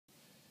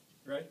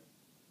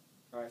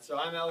Alright, so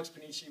I'm Alex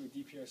Panici with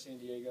DPR San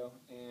Diego,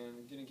 and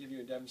I'm going to give you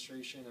a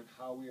demonstration on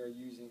how we are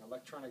using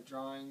electronic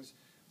drawings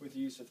with the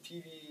use of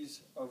TVs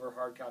over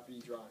hard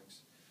copy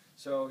drawings.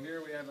 So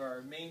here we have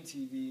our main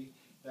TV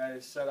that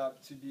is set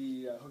up to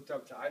be hooked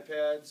up to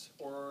iPads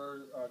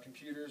or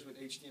computers with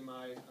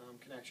HDMI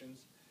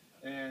connections.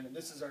 And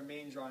this is our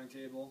main drawing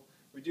table.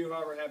 We do,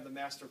 however, have the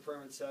master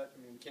permit set.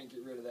 I mean, we can't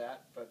get rid of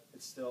that, but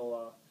it's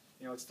still,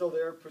 it's still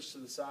there, pushed to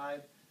the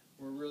side.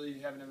 We're really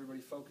having everybody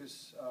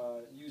focus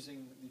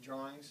using the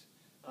drawings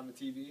on the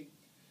TV.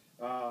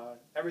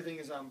 Everything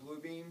is on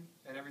Bluebeam,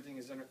 and everything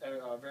is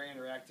very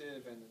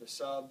interactive, and the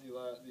sub,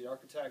 the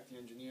architect, the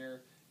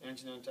engineer, and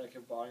Genentech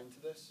have bought into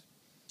this.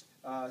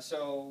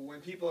 So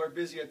when people are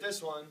busy at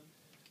this one,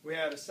 we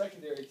have a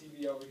secondary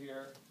TV over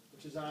here,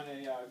 which is on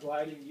a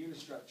gliding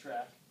unistrut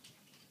track,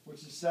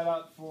 which is set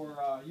up for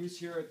use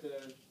here at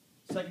the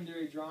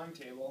secondary drawing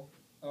table,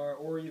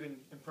 or even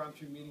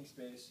impromptu meeting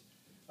space.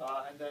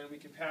 And then we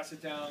can pass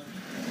it down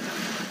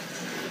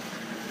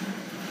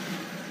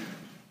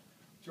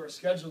to our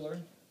scheduler,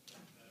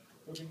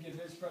 who can give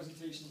his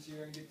presentations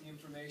here and get the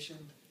information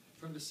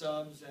from the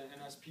subs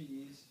and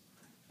SPEs.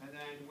 And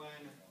then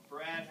when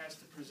Brad has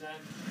to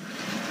present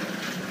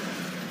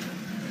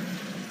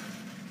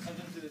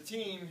something to the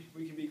team,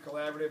 we can be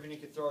collaborative, and he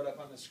can throw it up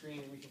on the screen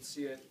and we can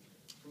see it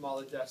from all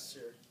the desks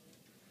here.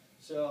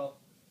 So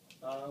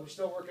we're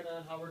still working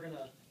on how we're going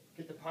to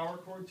get the power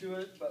cord to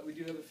it, but we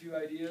do have a few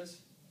ideas.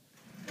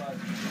 But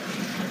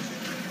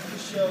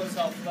this shows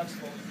how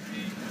flexible we can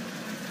be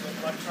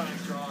with electronic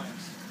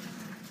drawings.